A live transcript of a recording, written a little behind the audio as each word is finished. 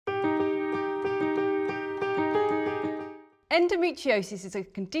Endometriosis is a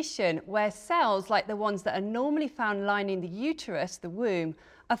condition where cells like the ones that are normally found lining the uterus, the womb,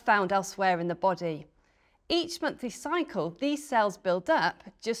 are found elsewhere in the body. Each monthly cycle, these cells build up,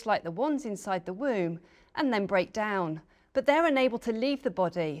 just like the ones inside the womb, and then break down. But they're unable to leave the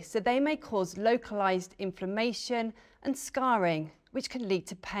body, so they may cause localized inflammation and scarring, which can lead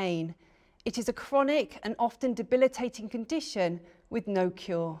to pain. It is a chronic and often debilitating condition with no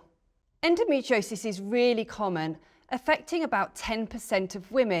cure. Endometriosis is really common, affecting about 10%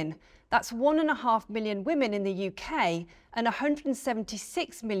 of women. That's 1.5 million women in the UK and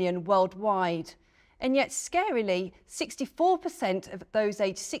 176 million worldwide. And yet, scarily, 64% of those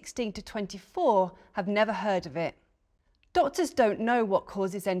aged 16 to 24 have never heard of it. Doctors don't know what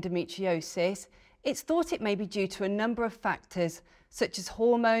causes endometriosis. It's thought it may be due to a number of factors, such as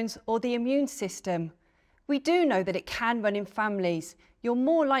hormones or the immune system. We do know that it can run in families. You're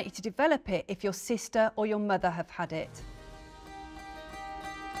more likely to develop it if your sister or your mother have had it.